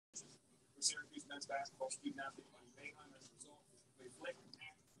men's basketball student athlete Buddy Boeheim as a result of a flick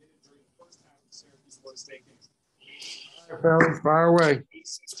during the first half of the Syracuse Florida State game. All right, fellas, fire away.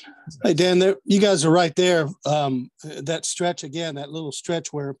 Hey, Dan, you guys are right there. That stretch again, that little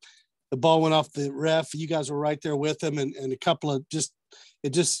stretch where the ball went off the ref, you guys were right there with them, and a couple of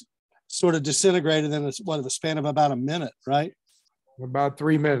it just sort of disintegrated in the span of about a minute, right? About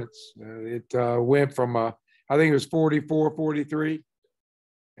 3 minutes. It went from, I think it was 44, 43,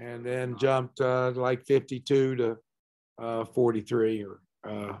 and then jumped like 52 to 43 or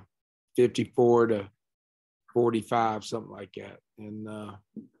 54 to 45, something like that. And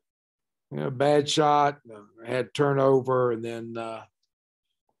bad shot, had turnover, and then the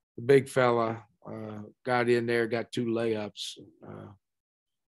big fella got in there, got 2 layups.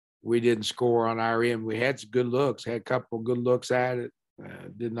 We didn't score on our end. We had some good looks, had a couple of good looks at it,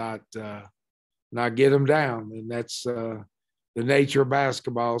 did not get them down. And that's the nature of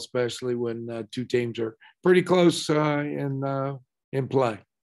basketball, especially when 2 teams are pretty close in play.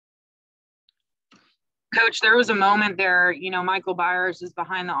 Coach, there was a moment there, Michael Byers is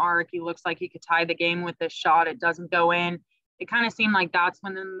behind the arc. He looks like he could tie the game with this shot. It doesn't go in. It kind of seemed like that's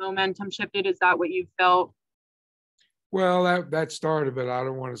when the momentum shifted. Is that what you felt? Well, that started, but I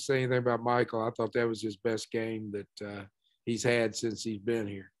don't want to say anything about Michael. I thought that was his best game that he's had since he's been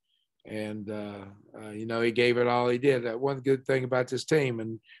here. And, he gave it all he did. One good thing about this team,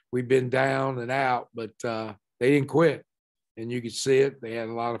 and we've been down and out, but they didn't quit. And you could see it. They had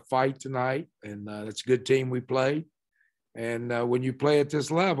a lot of fight tonight, and it's a good team we played. And when you play at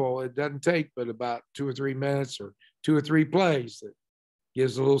this level, it doesn't take but about 2 or 3 minutes or 2 or 3 plays that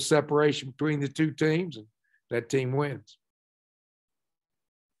gives a little separation between the 2 teams, and that team wins.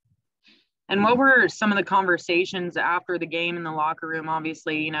 And what were some of the conversations after the game in the locker room?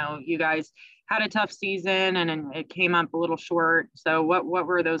 Obviously, you guys had a tough season and it came up a little short. So what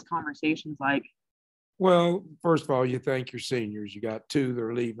were those conversations like? Well, first of all, you thank your seniors. You got 2 that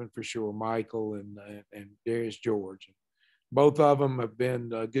are leaving for sure, Michael and Darius George. Both of them have been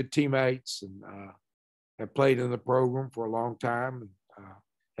good teammates and have played in the program for a long time and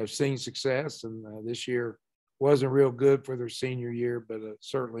have seen success. And this year wasn't real good for their senior year, but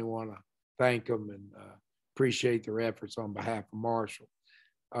certainly want to thank them and appreciate their efforts on behalf of Marshall.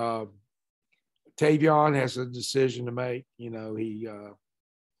 Tavion has a decision to make. He'll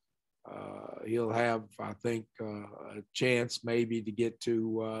have, I think, a chance maybe to get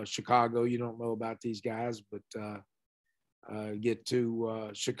to Chicago. You don't know about these guys, but get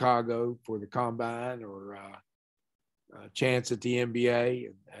to Chicago for the combine or a chance at the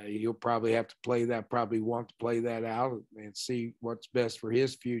NBA. And he'll probably have to want to play that out and see what's best for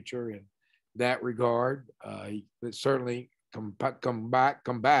his future in that regard. He certainly come back.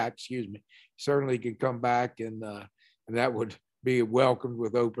 Certainly can come back, and that would be welcomed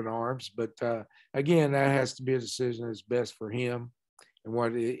with open arms. But again, that has to be a decision that's best for him and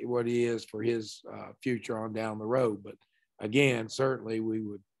what he is for his future on down the road. But again, certainly we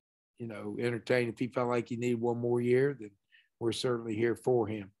would, entertain if he felt like he needed one more year, then we're certainly here for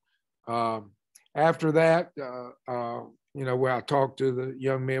him. After that, where I talk to the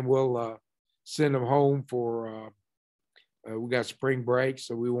young men, we'll send them home for we got spring break,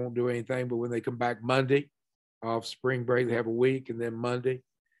 so we won't do anything. But when they come back Monday off spring break, they have a week, and then Monday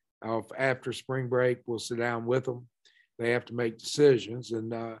after spring break, we'll sit down with them. They have to make decisions,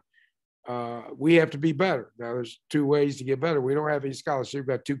 and we have to be better. Now, there's 2 ways to get better. We don't have any scholarship.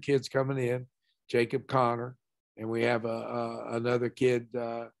 We've got 2 kids coming in, Jacob Connor, and we have another kid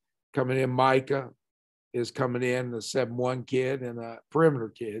coming in, Micah is coming in, the 7-1 kid and a perimeter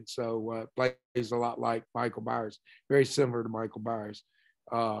kid. So plays a lot like Michael Byers, very similar to Michael Byers.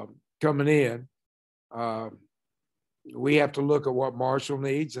 Coming in, we have to look at what Marshall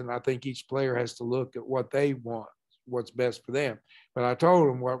needs, and I think each player has to look at what they want, what's best for them. But I told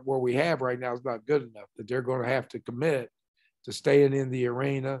them what we have right now is not good enough, that they're going to have to commit to staying in the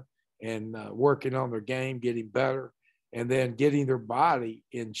arena and working on their game, getting better, and then getting their body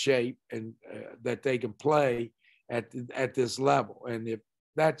in shape and that they can play at this level. And if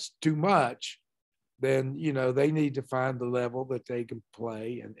that's too much, then, they need to find the level that they can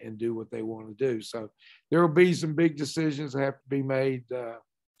play and do what they want to do. So there will be some big decisions that have to be made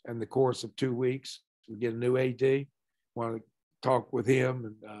in the course of 2 weeks. We get a new AD, want to talk with him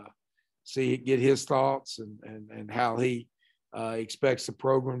and get his thoughts and how he expects the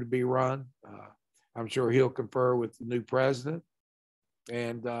program to be run. I'm sure he'll confer with the new president,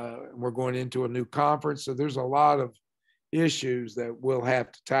 and we're going into a new conference. So there's a lot of issues that we'll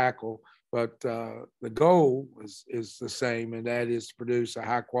have to tackle, but the goal is the same, and that is to produce a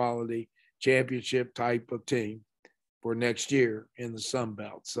high quality championship type of team for next year in the Sun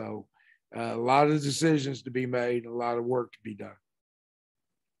Belt. So a lot of decisions to be made, a lot of work to be done.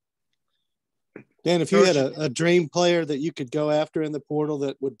 Dan, if you had a dream player that you could go after in the portal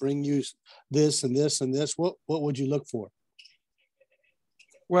that would bring you this and this and this, what would you look for?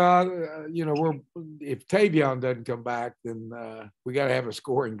 Well, if Tavion doesn't come back, then we got to have a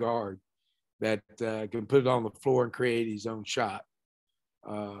scoring guard that can put it on the floor and create his own shot.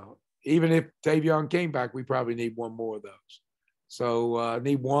 Even if Tavion came back, we probably need one more of those. So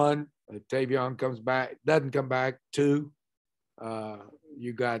need one. If Tavion doesn't come back, two.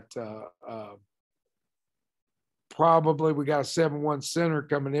 You got probably we got a 7-1 center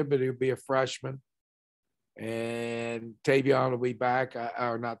coming in, but he'll be a freshman. And Tavion will be back,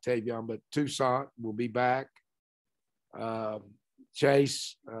 or not Tavion, but Toussaint will be back.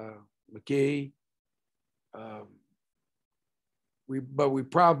 Chase McKee. We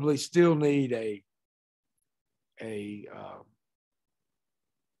probably still need a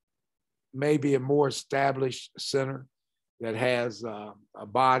maybe a more established center that has a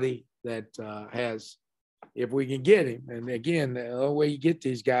body that has, if we can get him. And again, the only way you get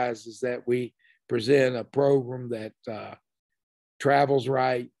these guys is that we present a program that travels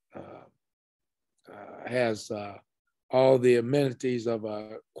right, has all the amenities of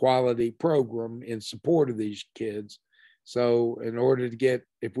a quality program in support of these kids. So in order to get,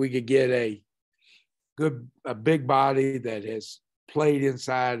 if we could get a big body that has played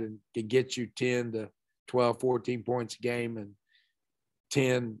inside and can get you 10 to 12, 14 points a game and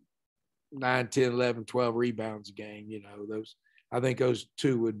 9, 10, 11, 12 rebounds a game, I think those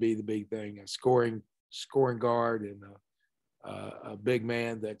two would be the big thing: a scoring guard and a big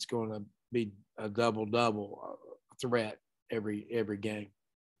man that's going to be a double threat every game.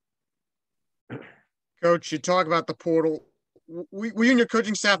 Coach, you talk about the portal. We and your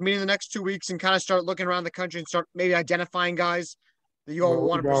coaching staff meeting the next 2 weeks and kind of start looking around the country and start maybe identifying guys that you all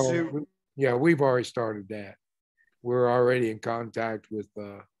want to pursue? Yeah, we've already started that. We're already in contact with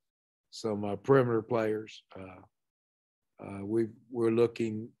some perimeter players. We're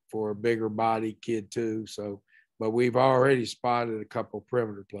looking for a bigger body kid too. But we've already spotted a couple of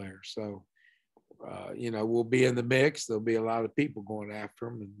perimeter players. So, we'll be in the mix. There'll be a lot of people going after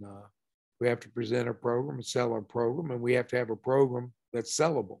them, and we have to present our program and sell our program, and we have to have a program that's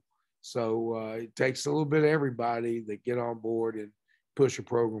sellable. So it takes a little bit of everybody that get on board and push a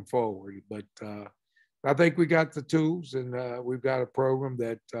program forward. But I think we got the tools, and we've got a program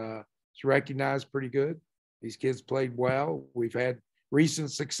that is recognized pretty good. These kids played well. We've had recent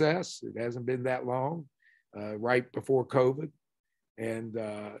success. It hasn't been that long, right before COVID. And,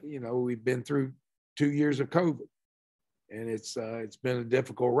 we've been through 2 years of COVID, and it's been a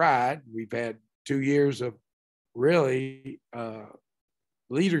difficult ride. We've had 2 years of really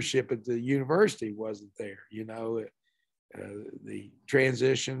leadership at the university wasn't there. The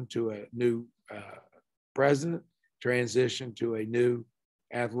transition to a new president, transition to a new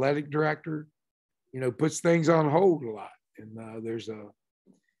athletic director, puts things on hold a lot. And there's a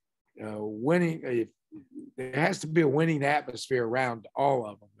winning. There has to be a winning atmosphere around all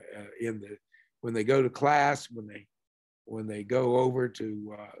of them. When they go to class, when they go over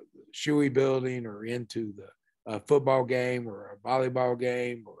to the Shuey building or into the football game or a volleyball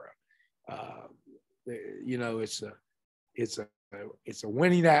game, or it's a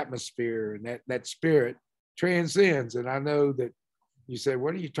winning atmosphere, and that spirit transcends. And I know that you say,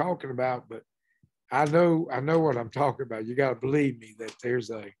 "What are you talking about?" But I know what I'm talking about. You got to believe me that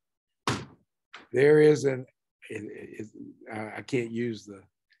I can't use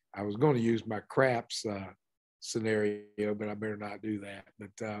I was going to use my craps scenario, but I better not do that.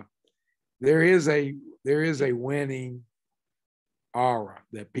 But there is a winning aura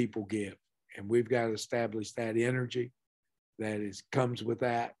that people give, and we've got to establish that energy that comes with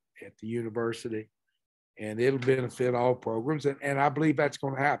that at the university, and it'll benefit all programs. And I believe that's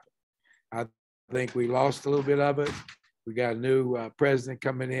going to happen. I think we lost a little bit of it. We got a new president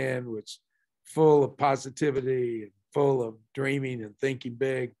coming in, which full of positivity and full of dreaming and thinking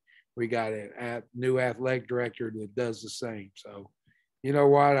big. We got a new athletic director that does the same. So, you know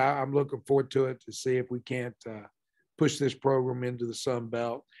what? I'm looking forward to it, to see if we can't push this program into the Sun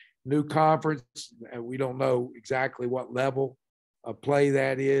Belt. New conference, we don't know exactly what level of play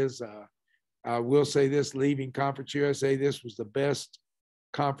that is. I will say this: leaving Conference USA, this was the best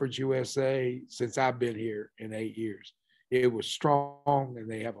Conference USA since I've been here in 8 years. It was strong,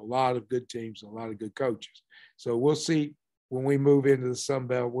 and they have a lot of good teams and a lot of good coaches. So we'll see when we move into the Sun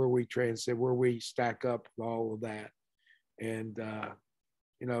Belt where we transcend, where we stack up with all of that. And,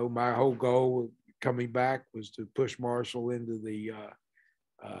 my whole goal coming back was to push Marshall into the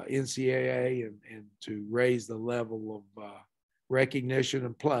NCAA and to raise the level of recognition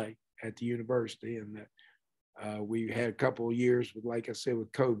and play at the university, and that we had a couple of years with, like I said,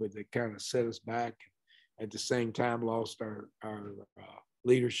 with COVID that kind of set us back. At the same time, lost our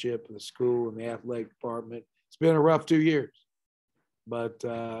leadership of the school and the athletic department. It's been a rough 2 years, but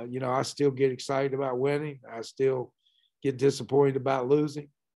I still get excited about winning. I still get disappointed about losing,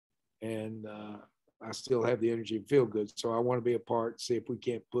 and I still have the energy and feel good. So I want to be a part, see if we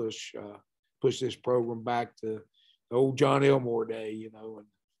can't push this program back to the old John Elmore day, and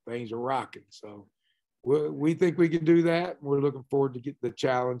things are rocking. So we think we can do that. We're looking forward to get the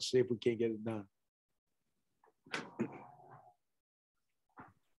challenge, see if we can't get it done.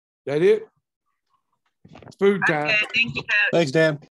 That it? It's food time. Okay, thank you, Coach. Thanks, Dan.